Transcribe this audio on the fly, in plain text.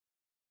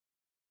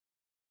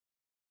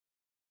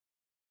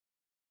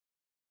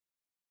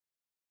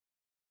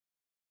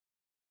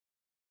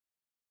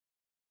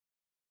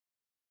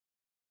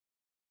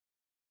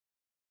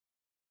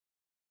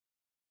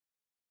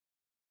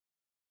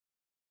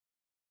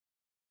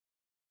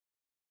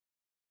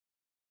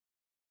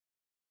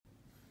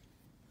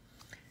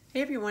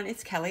Hey everyone,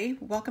 it's Kelly.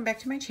 Welcome back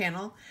to my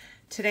channel.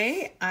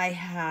 Today I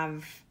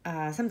have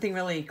something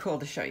really cool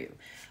to show you.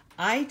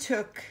 I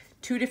took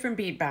two different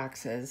bead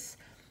boxes.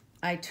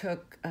 I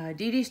took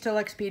Didi's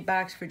Deluxe bead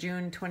box for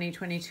June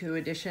 2022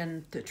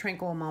 edition, the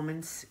Tranquil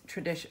Moments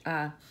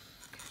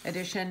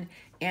edition,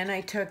 and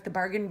I took the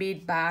Bargain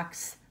Bead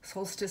box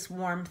Solstice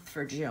Warmth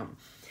for June.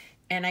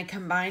 And I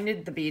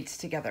combined the beads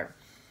together.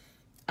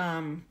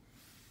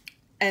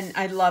 And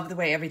I love the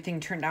way everything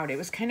turned out. It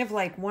was kind of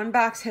like one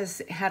box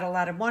had a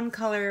lot of one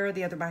color,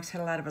 the other box had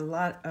a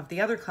lot of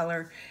the other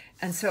color.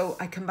 And so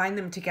I combined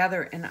them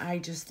together and I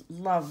just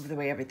love the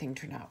way everything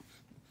turned out.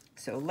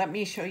 So let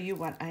me show you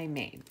what I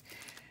made.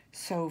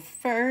 So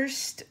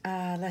first,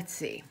 let's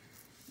see.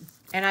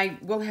 And I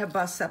will have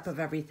busts up of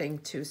everything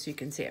too so you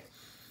can see it.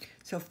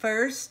 So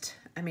first,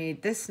 I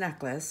made this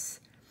necklace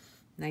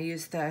and I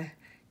used the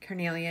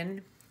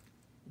carnelian.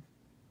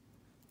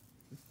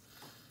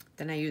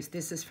 Then I used,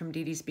 this is from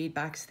Didi's bead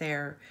box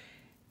there,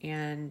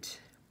 and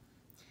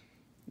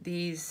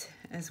these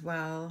as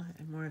well,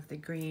 and more of the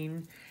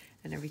green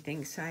and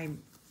everything. So I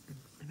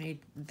made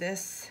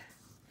this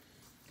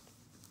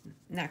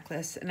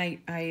necklace, and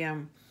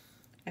I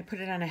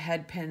put it on a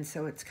head pin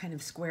so it's kind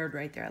of squared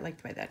right there. I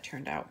like the way that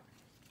turned out.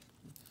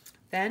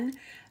 Then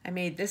I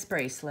made this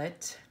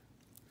bracelet.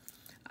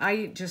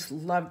 I just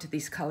loved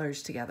these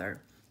colors together.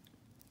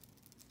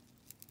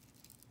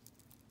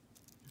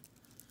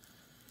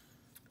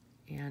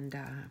 And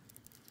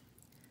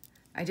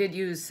I did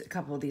use a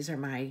couple of these are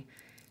my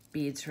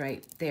beads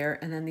right there.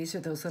 And then these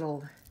are those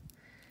little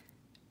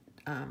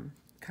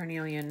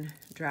carnelian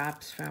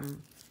drops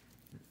from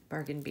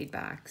Bargain Bead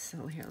Box.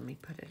 So here, let me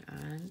put it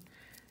on.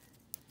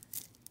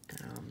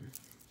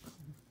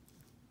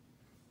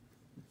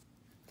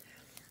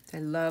 I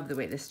love the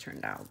way this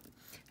turned out.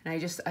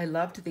 And I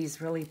loved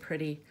these really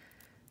pretty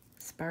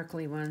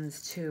sparkly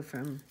ones too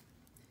from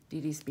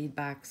Didi's bead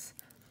box.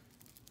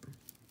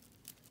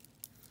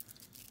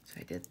 So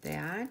I did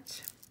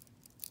that.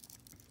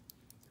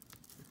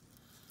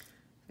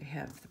 I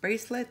have the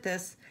bracelet,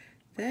 this.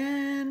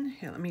 Then,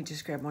 here, let me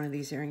just grab one of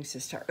these earrings to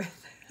start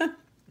with.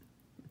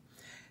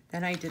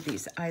 Then I did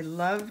these. I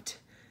loved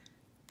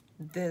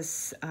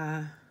this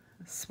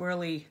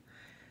swirly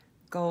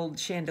gold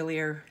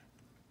chandelier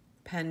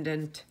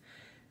pendant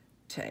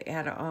to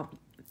add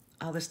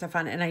all this stuff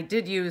on. And I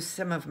did use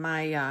some of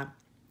my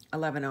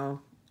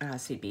 11-0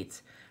 seed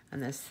beads on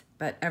this,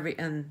 but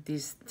and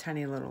these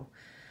tiny little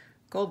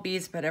gold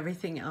beads, but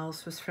everything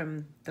else was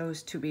from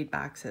those two bead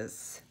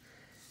boxes.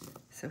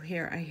 So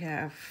here I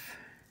have,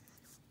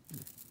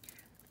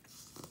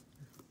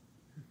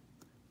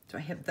 so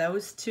I have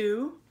those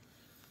two.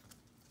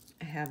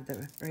 I have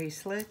the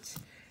bracelet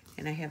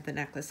and I have the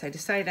necklace. I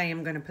decided I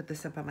am going to put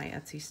this up on my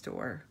Etsy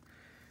store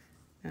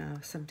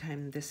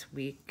sometime this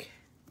week.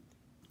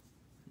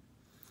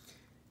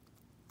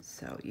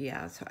 So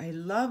yeah, so I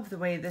love the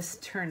way this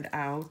turned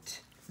out.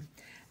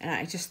 And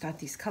I just thought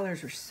these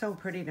colors were so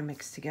pretty to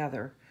mix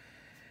together.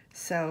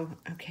 So,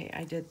 okay,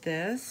 I did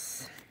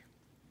this.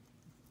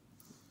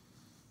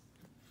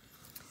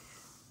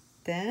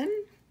 Then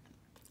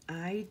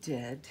I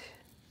did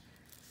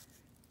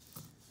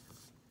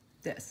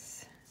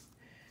this.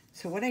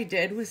 So what I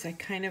did was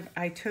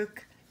I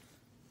took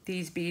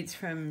these beads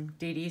from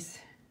Didi's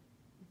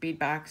bead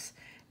box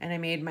and I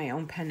made my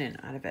own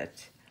pendant out of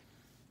it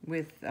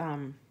with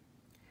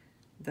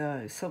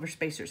the silver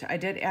spacers. I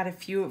did add a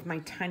few of my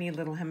tiny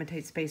little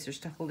hematite spacers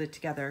to hold it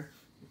together.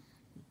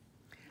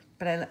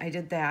 But I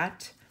did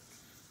that.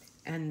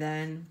 And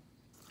then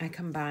I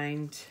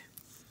combined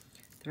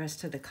the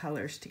rest of the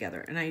colors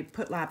together. And I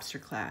put lobster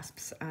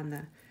clasps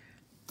on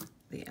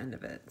the end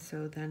of it.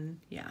 So then,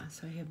 yeah,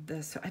 so I have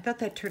this. So I thought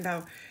that turned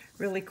out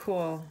really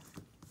cool.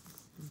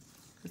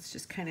 It's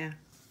just kind of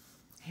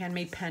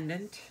handmade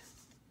pendant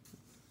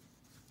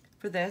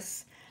for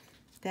this.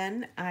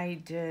 Then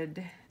I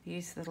did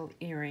these little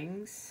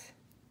earrings,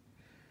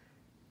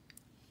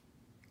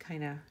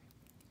 kind of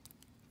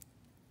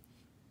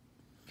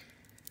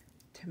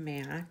to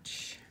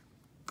match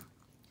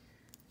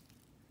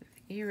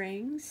the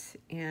earrings.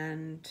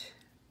 And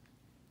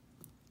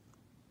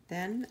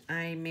then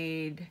I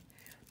made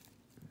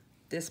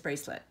this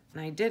bracelet.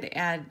 And I did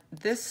add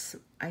this,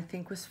 I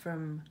think was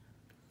from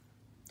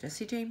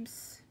Jesse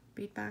James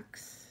bead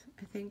box,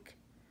 I think.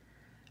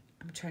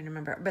 I'm trying to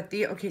remember. But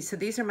okay, so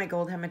these are my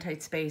gold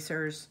hematite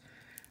spacers.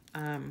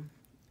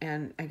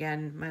 And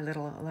again, my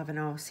little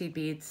 11-0 seed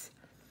beads.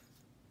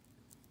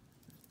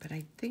 But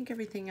I think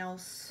everything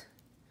else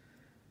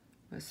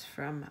was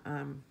from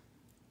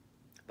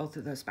both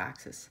of those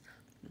boxes.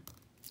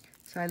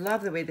 So I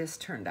love the way this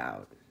turned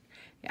out.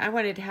 I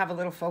wanted to have a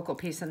little focal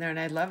piece in there, and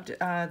I loved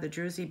the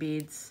druzy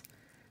beads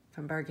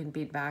from Bargain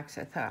Bead Box.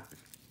 I thought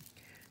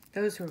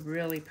those were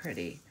really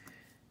pretty.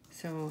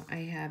 So I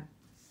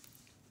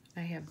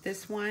have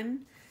this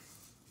one.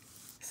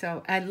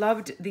 So I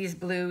loved these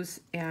blues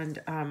and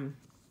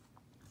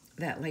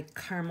that like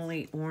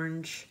caramely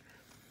orange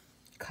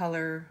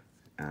color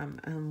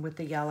with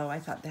the yellow. I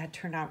thought that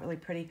turned out really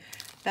pretty.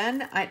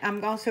 Then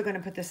I'm also going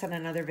to put this on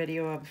another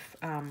video of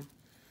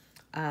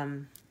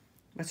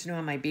what's new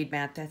on my bead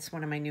mat. That's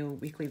one of my new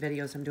weekly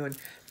videos I'm doing.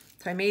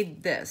 So I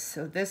made this.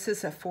 So this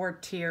is a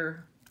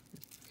 4-tier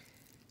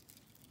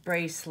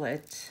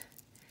bracelet,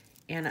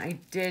 and I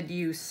did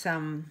use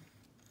some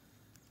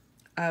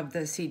of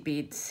the seed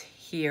beads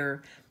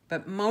here,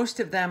 but most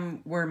of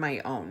them were my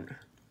own.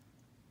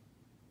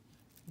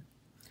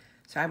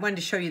 So I wanted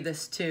to show you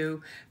this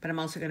too, but I'm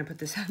also going to put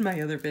this on my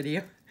other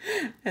video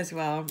as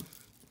well,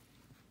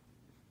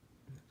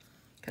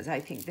 because I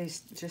think they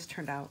just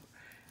turned out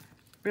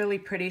really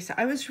pretty. So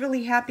I was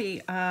really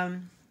happy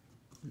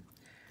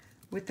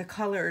with the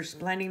colors,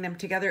 blending them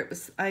together.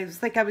 I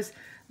was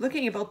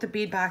looking at both the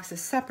bead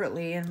boxes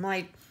separately, and I'm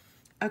like,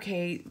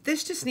 okay,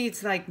 this just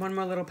needs like one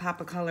more little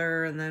pop of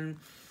color, and then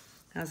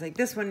I was like,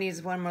 this one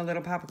needs one more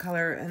little pop of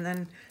color, and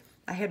then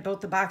I had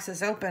both the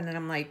boxes open, and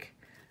I'm like,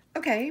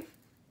 okay,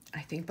 I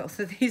think both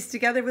of these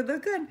together would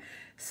look good.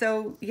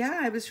 So yeah,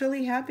 I was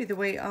really happy the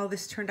way all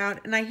this turned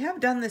out, and I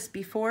have done this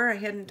before. I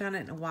hadn't done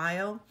it in a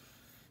while,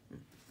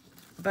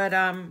 but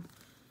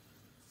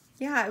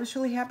yeah, I was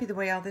really happy the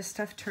way all this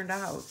stuff turned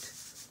out.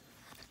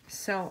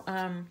 So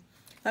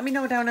let me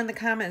know down in the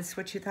comments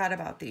what you thought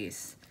about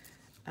these,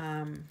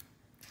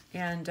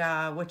 and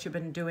what you've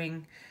been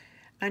doing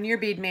on your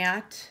bead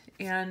mat.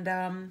 And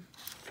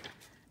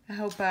I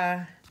hope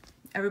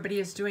everybody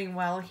is doing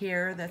well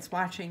here that's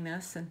watching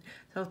this. And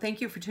so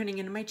thank you for tuning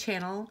into my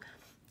channel.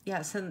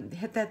 Yes, and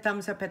hit that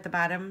thumbs up at the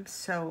bottom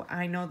so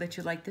I know that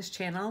you like this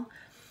channel.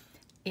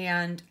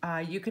 And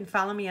you can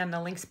follow me on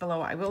the links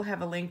below. I will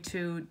have a link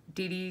to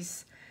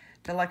Didi's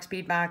Deluxe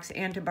Bead Box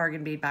and to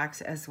Bargain Bead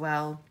Box as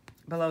well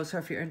below. So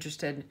if you're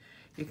interested,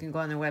 you can go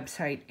on their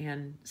website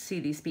and see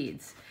these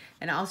beads.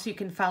 And also you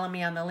can follow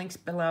me on the links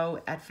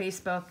below at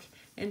Facebook,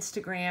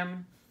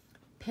 Instagram,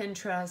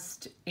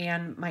 Pinterest,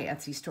 and my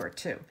Etsy store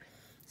too.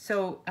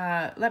 So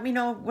let me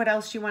know what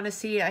else you want to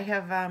see. I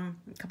have a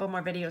couple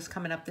more videos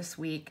coming up this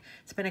week.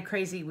 It's been a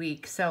crazy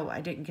week, so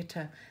I didn't get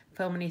to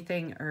film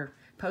anything or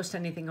post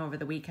anything over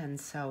the weekend.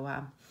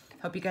 So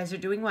hope you guys are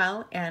doing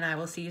well, and I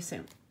will see you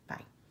soon.